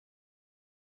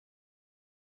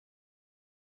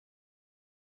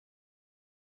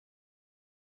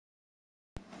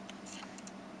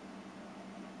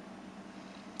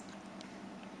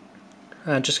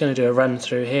I'm just going to do a run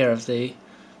through here of the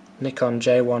Nikon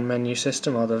J1 menu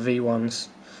system, or the V1's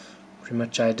pretty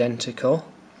much identical.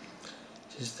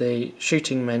 This is the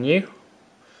shooting menu.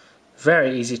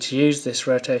 Very easy to use. This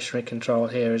rotationary control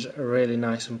here is really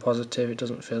nice and positive. It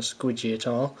doesn't feel squidgy at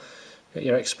all. Got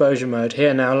your exposure mode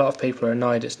here. Now a lot of people are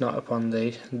annoyed it's not up on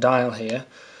the dial here,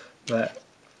 but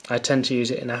I tend to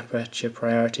use it in aperture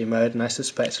priority mode, and I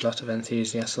suspect a lot of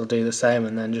enthusiasts will do the same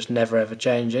and then just never ever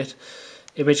change it.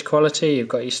 Image quality, you've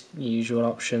got your usual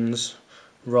options: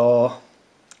 RAW,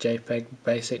 JPEG,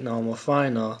 basic, normal,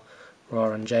 fine, or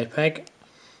RAW and JPEG.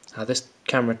 Now this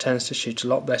camera tends to shoot a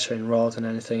lot better in RAW than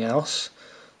anything else,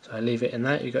 so I leave it in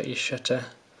that. You've got your shutter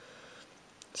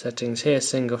settings here: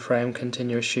 single frame,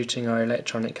 continuous shooting, or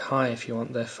electronic high if you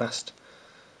want the fast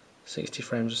 60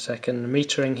 frames a second.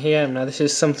 Metering here, now this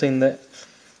is something that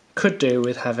could do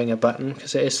with having a button,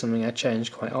 because it is something I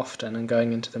change quite often and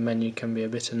going into the menu can be a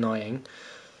bit annoying.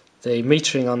 The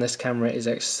metering on this camera is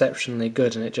exceptionally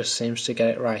good and it just seems to get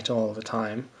it right all the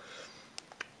time.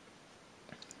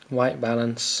 White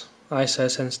balance, ISO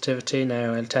sensitivity,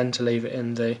 now I tend to leave it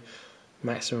in the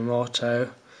maximum auto.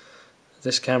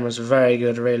 This camera is very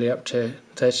good, really, up to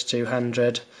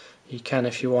 3200. You can,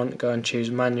 if you want, go and choose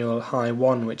manual high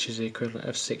 1, which is the equivalent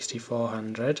of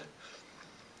 6400.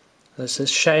 It's a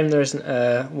shame there isn't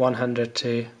a 100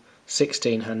 to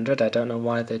 1600. I don't know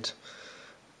why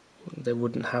they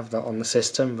wouldn't have that on the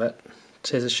system, but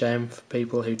it is a shame for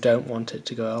people who don't want it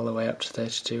to go all the way up to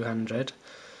 3200.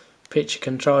 Picture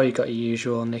control, you've got your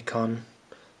usual Nikon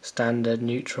standard,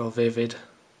 neutral, vivid.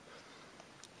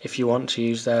 If you want to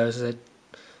use those,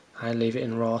 I leave it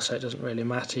in RAW, so it doesn't really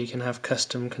matter. You can have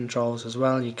custom controls as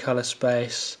well, your colour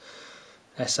space,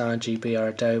 sRGB or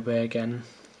Adobe, again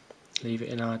leave it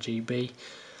in RGB.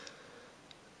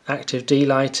 Active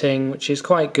delighting, which is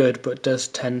quite good but does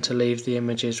tend to leave the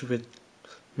images with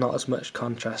not as much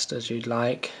contrast as you'd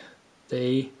like.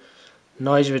 The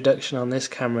noise reduction on this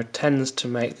camera tends to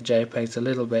make the JPEGs a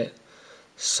little bit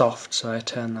soft, so I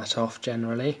turn that off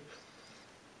generally.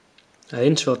 Now, the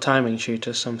interval timing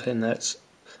shooter is something that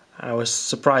I was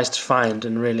surprised to find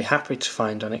and really happy to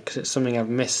find on it, because it's something I've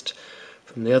missed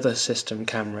from the other system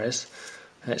cameras,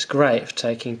 and it's great for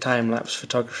taking time-lapse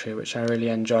photography, which I really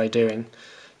enjoy doing.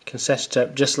 You can set it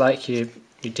up just like your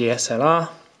DSLR,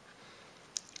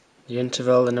 the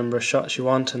interval, the number of shots you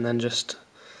want, and then just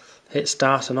hit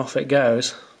start and off it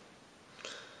goes.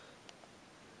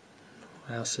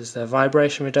 What else is there?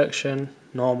 Vibration reduction,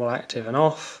 normal, active and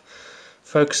off.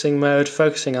 Focusing mode,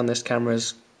 focusing on this camera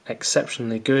is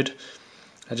exceptionally good.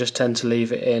 I just tend to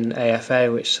leave it in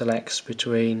AFA, which selects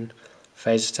between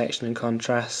phase detection and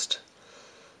contrast.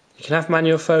 You can have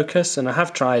manual focus, and I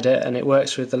have tried it, and it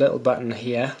works with the little button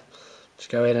here to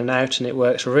go in and out, and it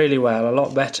works really well, a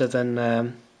lot better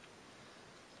than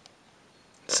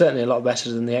certainly a lot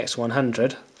better than the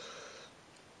X100.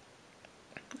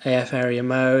 AF area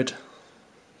mode,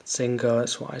 single,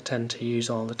 that's what I tend to use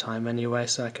all the time anyway,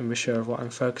 so I can be sure of what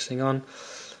I'm focusing on.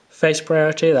 Face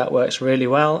priority, that works really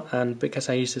well, and because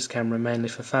I use this camera mainly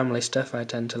for family stuff, I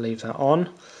tend to leave that on.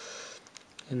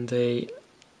 In the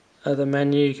other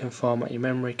menu, you can format your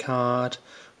memory card.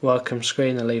 Welcome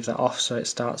screen, I leave that off so it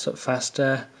starts up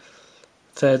faster.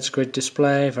 Thirds grid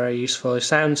display, very useful.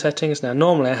 Sound settings, now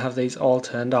normally I have these all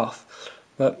turned off,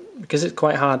 but because it's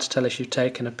quite hard to tell if you've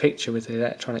taken a picture with the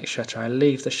electronic shutter, I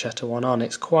leave the shutter one on.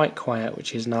 It's quite quiet,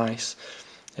 which is nice.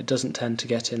 It doesn't tend to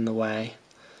get in the way.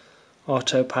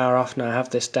 Auto power off, now I have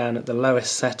this down at the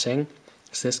lowest setting,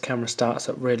 so this camera starts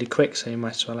up really quick, so you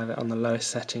might as well have it on the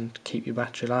lowest setting to keep your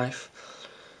battery life.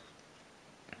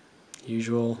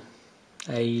 Usual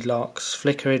AE locks.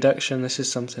 Flicker reduction, this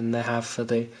is something they have for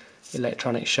the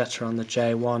electronic shutter on the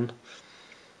J1.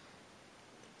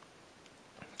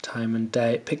 Time and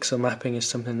date. Pixel mapping is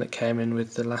something that came in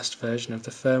with the last version of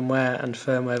the firmware and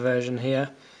firmware version here.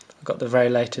 I've got the very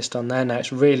latest on there. Now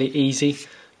it's really easy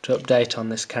to update on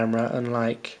this camera,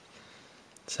 unlike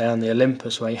say on the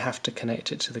Olympus where you have to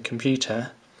connect it to the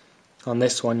computer. On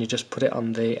this one you just put it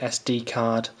on the SD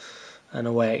card and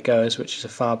away it goes, which is a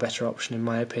far better option in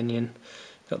my opinion.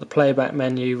 Got the playback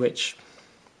menu, which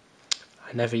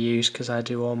I never use because I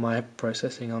do all my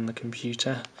processing on the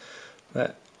computer,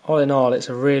 but all in all it's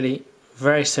a really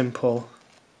very simple,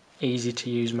 easy to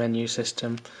use menu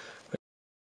system.